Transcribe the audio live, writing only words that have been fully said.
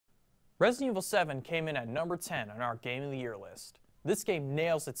Resident Evil 7 came in at number 10 on our Game of the Year list. This game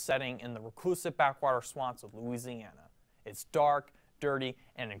nails its setting in the reclusive backwater swamps of Louisiana. It's dark, dirty,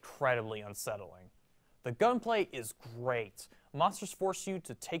 and incredibly unsettling. The gunplay is great. Monsters force you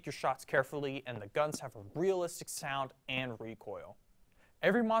to take your shots carefully, and the guns have a realistic sound and recoil.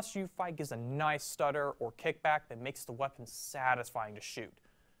 Every monster you fight gives a nice stutter or kickback that makes the weapon satisfying to shoot.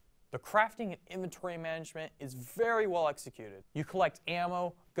 The crafting and inventory management is very well executed. You collect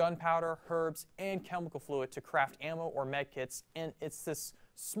ammo, gunpowder, herbs, and chemical fluid to craft ammo or medkits, and it's this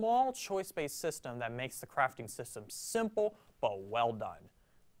small choice-based system that makes the crafting system simple but well done.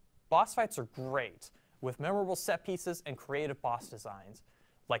 Boss fights are great, with memorable set pieces and creative boss designs,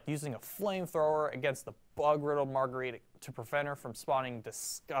 like using a flamethrower against the bug-riddled Marguerite to prevent her from spawning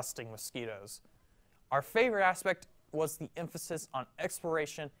disgusting mosquitoes. Our favorite aspect was the emphasis on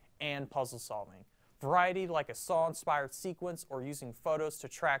exploration and puzzle solving. Variety like a Saw-inspired sequence or using photos to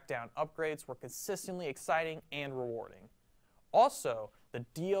track down upgrades were consistently exciting and rewarding. Also, the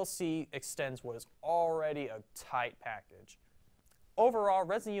DLC extends what is already a tight package. Overall,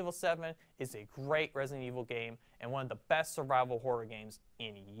 Resident Evil 7 is a great Resident Evil game and one of the best survival horror games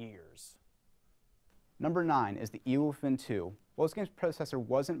in years. Number 9 is The Evil Within 2. While this game's predecessor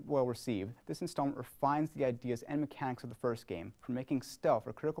wasn't well received, this installment refines the ideas and mechanics of the first game, from making stealth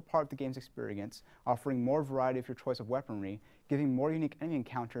a critical part of the game's experience, offering more variety of your choice of weaponry, giving more unique enemy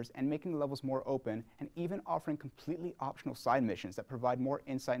encounters, and making the levels more open, and even offering completely optional side missions that provide more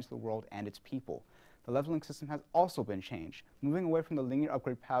insight into the world and its people. The leveling system has also been changed, moving away from the linear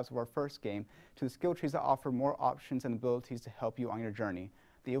upgrade paths of our first game to the skill trees that offer more options and abilities to help you on your journey.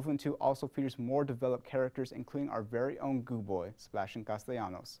 The Evil Within 2 also features more developed characters, including our very own Goo Boy, Sebastian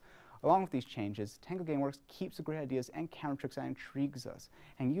Castellanos. Along with these changes, Tango Gameworks keeps the great ideas and counter tricks that intrigues us,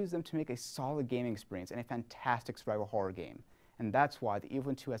 and uses them to make a solid gaming experience and a fantastic survival horror game. And that's why The Evil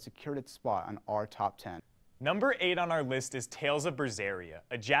Within 2 has secured its spot on our top 10. Number 8 on our list is Tales of Berseria,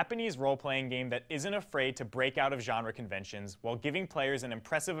 a Japanese role-playing game that isn't afraid to break out of genre conventions while giving players an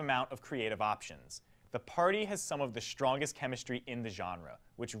impressive amount of creative options. The party has some of the strongest chemistry in the genre,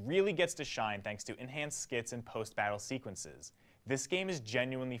 which really gets to shine thanks to enhanced skits and post-battle sequences. This game is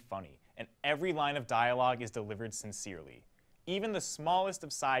genuinely funny, and every line of dialogue is delivered sincerely. Even the smallest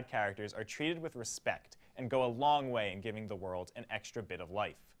of side characters are treated with respect and go a long way in giving the world an extra bit of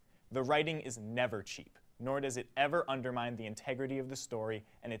life. The writing is never cheap, nor does it ever undermine the integrity of the story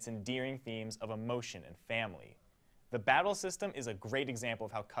and its endearing themes of emotion and family. The battle system is a great example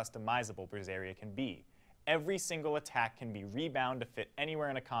of how customizable Berseria can be. Every single attack can be rebound to fit anywhere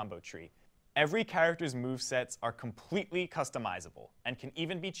in a combo tree. Every character's movesets are completely customizable and can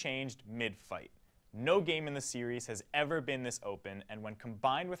even be changed mid-fight. No game in the series has ever been this open, and when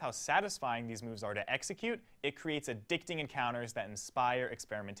combined with how satisfying these moves are to execute, it creates addicting encounters that inspire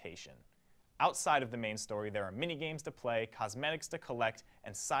experimentation. Outside of the main story, there are minigames to play, cosmetics to collect,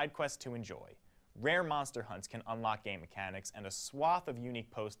 and side quests to enjoy. Rare monster hunts can unlock game mechanics, and a swath of unique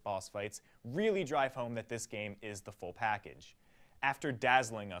post-boss fights really drive home that this game is the full package. After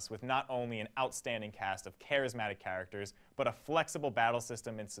dazzling us with not only an outstanding cast of charismatic characters, but a flexible battle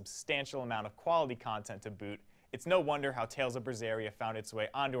system and substantial amount of quality content to boot, it's no wonder how Tales of Berseria found its way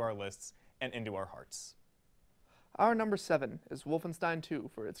onto our lists and into our hearts. Our number 7 is Wolfenstein 2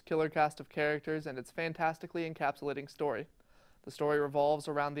 for its killer cast of characters and its fantastically encapsulating story. The story revolves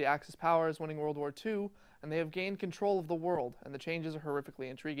around the Axis powers winning World War II, and they have gained control of the world, and the changes are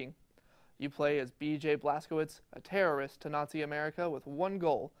horrifically intriguing. You play as B.J. Blazkowicz, a terrorist to Nazi America with one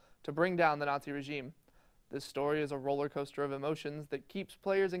goal, to bring down the Nazi regime. This story is a roller coaster of emotions that keeps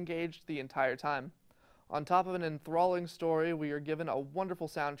players engaged the entire time. On top of an enthralling story, we are given a wonderful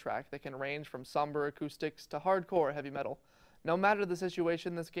soundtrack that can range from somber acoustics to hardcore heavy metal. No matter the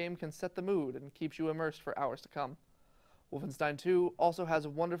situation, this game can set the mood and keeps you immersed for hours to come. Wolfenstein 2 also has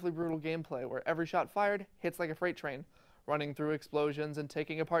wonderfully brutal gameplay where every shot fired hits like a freight train. Running through explosions and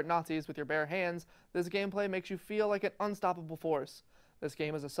taking apart Nazis with your bare hands, this gameplay makes you feel like an unstoppable force. This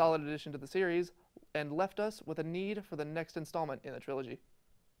game is a solid addition to the series and left us with a need for the next installment in the trilogy.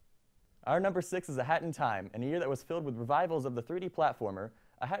 Our number 6 is A Hat in Time. In a year that was filled with revivals of the 3D platformer,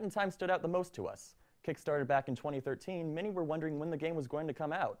 A Hat in Time stood out the most to us. Kickstarted back in 2013, many were wondering when the game was going to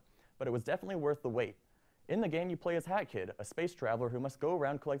come out, but it was definitely worth the wait. In the game, you play as Hat Kid, a space traveler who must go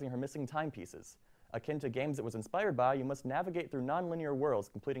around collecting her missing timepieces. Akin to games it was inspired by, you must navigate through non-linear worlds,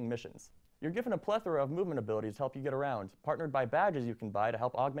 completing missions. You're given a plethora of movement abilities to help you get around, partnered by badges you can buy to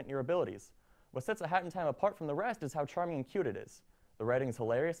help augment your abilities. What sets A Hat in Time apart from the rest is how charming and cute it is. The writing is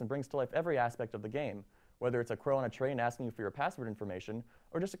hilarious and brings to life every aspect of the game, whether it's a crow on a train asking you for your password information,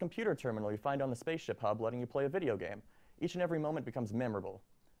 or just a computer terminal you find on the spaceship hub letting you play a video game. Each and every moment becomes memorable.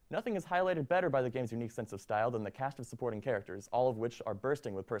 Nothing is highlighted better by the game's unique sense of style than the cast of supporting characters, all of which are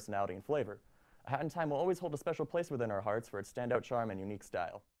bursting with personality and flavor. A Hat in Time will always hold a special place within our hearts for its standout charm and unique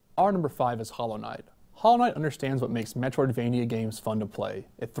style. Our number 5 is Hollow Knight. Hollow Knight understands what makes Metroidvania games fun to play.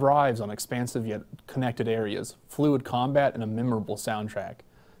 It thrives on expansive yet connected areas, fluid combat, and a memorable soundtrack.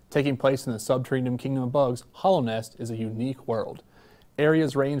 Taking place in the subterranean kingdom of bugs, Hollow Nest is a unique world.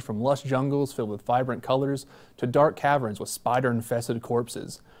 Areas range from lush jungles filled with vibrant colors to dark caverns with spider-infested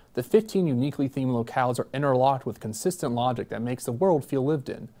corpses. The 15 uniquely themed locales are interlocked with consistent logic that makes the world feel lived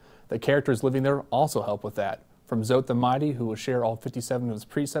in. The characters living there also help with that, from Zote the Mighty, who will share all 57 of his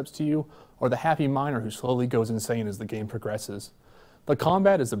precepts to you, or the Happy Miner, who slowly goes insane as the game progresses. The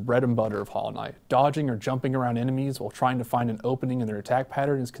combat is the bread and butter of Hollow Knight. Dodging or jumping around enemies while trying to find an opening in their attack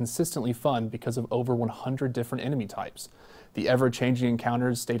pattern is consistently fun because of over 100 different enemy types. The ever-changing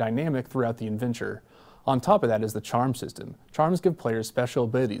encounters stay dynamic throughout the adventure. On top of that is the charm system. Charms give players special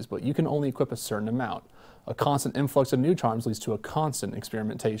abilities, but you can only equip a certain amount. A constant influx of new charms leads to a constant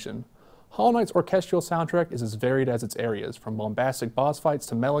experimentation. Hollow Knight's orchestral soundtrack is as varied as its areas, from bombastic boss fights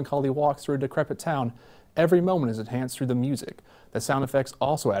to melancholy walks through a decrepit town. Every moment is enhanced through the music. The sound effects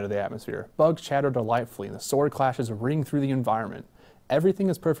also add to the atmosphere. Bugs chatter delightfully, and the sword clashes ring through the environment. Everything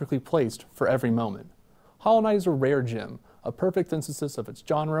is perfectly placed for every moment. Hollow Knight is a rare gem, a perfect synthesis of its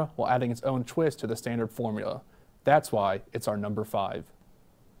genre while adding its own twist to the standard formula. That's why it's our number 5.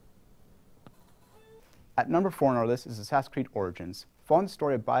 At number 4 on our list is Assassin's Creed Origins. Following the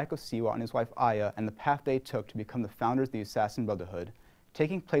story of Bayako Siwa and his wife Aya and the path they took to become the founders of the Assassin Brotherhood.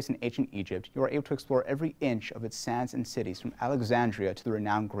 Taking place in ancient Egypt, you are able to explore every inch of its sands and cities, from Alexandria to the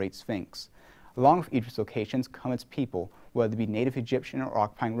renowned Great Sphinx. Along with Egypt's locations come its people. Whether it be native Egyptian or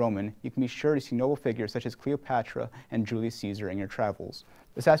occupying Roman, you can be sure to see noble figures such as Cleopatra and Julius Caesar in your travels.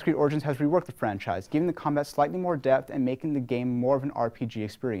 Assassin's Creed Origins has reworked the franchise, giving the combat slightly more depth and making the game more of an RPG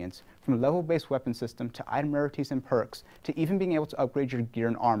experience. From a level-based weapon system to item rarities and perks, to even being able to upgrade your gear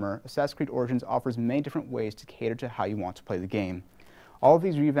and armor, Assassin's Creed Origins offers many different ways to cater to how you want to play the game. All of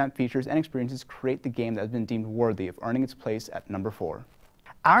these revamped features and experiences create the game that has been deemed worthy of earning its place at number 4.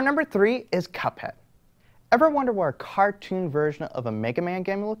 Our number 3 is Cuphead. Ever wonder what a cartoon version of a Mega Man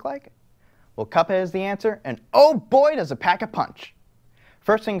game would look like? Well, Cuphead is the answer, and oh boy does it pack a punch!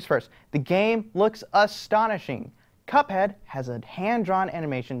 First things first, the game looks astonishing. Cuphead has a hand-drawn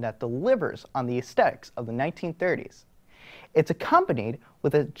animation that delivers on the aesthetics of the 1930s. It's accompanied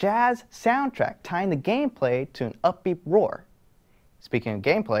with a jazz soundtrack tying the gameplay to an upbeat roar. Speaking of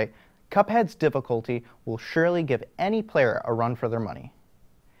gameplay, Cuphead's difficulty will surely give any player a run for their money.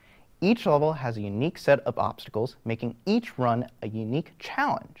 Each level has a unique set of obstacles, making each run a unique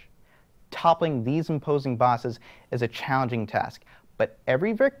challenge. Toppling these imposing bosses is a challenging task, but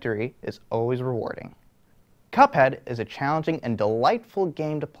every victory is always rewarding. Cuphead is a challenging and delightful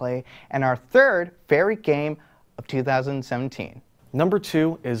game to play, and our third favorite game of 2017. Number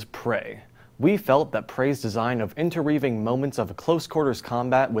 2 is Prey. We felt that Prey's design of interweaving moments of close quarters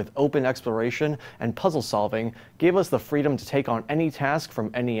combat with open exploration and puzzle solving gave us the freedom to take on any task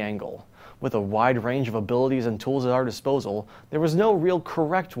from any angle. With a wide range of abilities and tools at our disposal, there was no real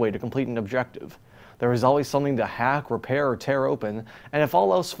correct way to complete an objective. There was always something to hack, repair, or tear open, and if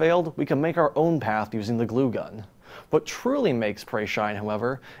all else failed, we could make our own path using the glue gun. What truly makes Prey shine,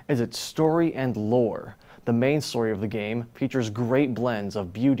 however, is its story and lore. The main story of the game features great blends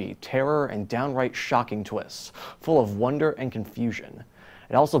of beauty, terror, and downright shocking twists, full of wonder and confusion.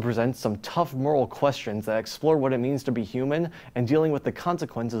 It also presents some tough moral questions that explore what it means to be human and dealing with the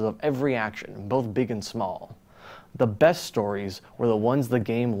consequences of every action, both big and small. The best stories were the ones the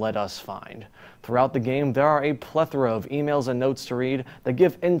game let us find. Throughout the game, there are a plethora of emails and notes to read that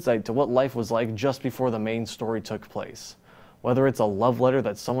give insight to what life was like just before the main story took place. Whether it's a love letter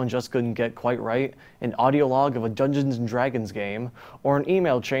that someone just couldn't get quite right, an audio log of a Dungeons & Dragons game, or an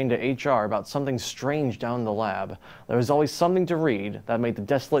email chain to HR about something strange down in the lab, there was always something to read that made the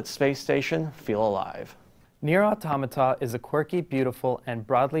desolate space station feel alive. Nier Automata is a quirky, beautiful, and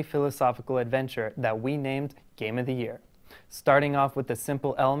broadly philosophical adventure that we named Game of the Year. Starting off with the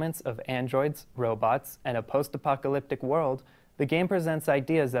simple elements of androids, robots, and a post-apocalyptic world, the game presents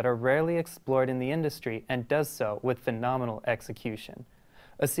ideas that are rarely explored in the industry and does so with phenomenal execution.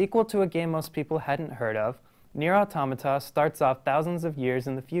 A sequel to a game most people hadn't heard of, Nier Automata starts off thousands of years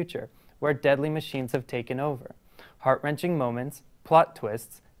in the future, where deadly machines have taken over. Heart-wrenching moments, plot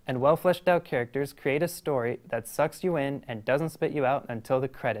twists, and well-fleshed-out characters create a story that sucks you in and doesn't spit you out until the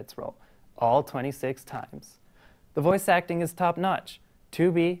credits roll, all 26 times. The voice acting is top-notch.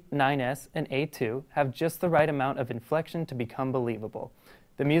 2B, 9S, and A2 have just the right amount of inflection to become believable.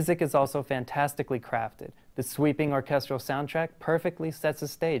 The music is also fantastically crafted. The sweeping orchestral soundtrack perfectly sets the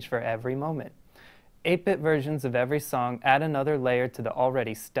stage for every moment. 8-bit versions of every song add another layer to the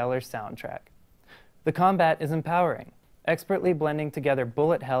already stellar soundtrack. The combat is empowering, expertly blending together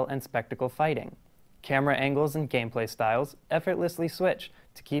bullet hell and spectacle fighting. Camera angles and gameplay styles effortlessly switch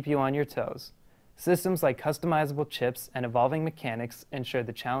to keep you on your toes. Systems like customizable chips and evolving mechanics ensure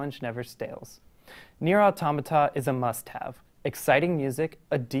the challenge never stales. Nier Automata is a must-have. Exciting music,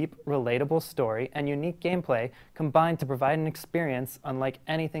 a deep, relatable story, and unique gameplay combine to provide an experience unlike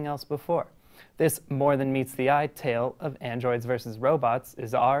anything else before. This more than meets the eye tale of androids versus robots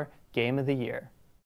is our Game of the Year.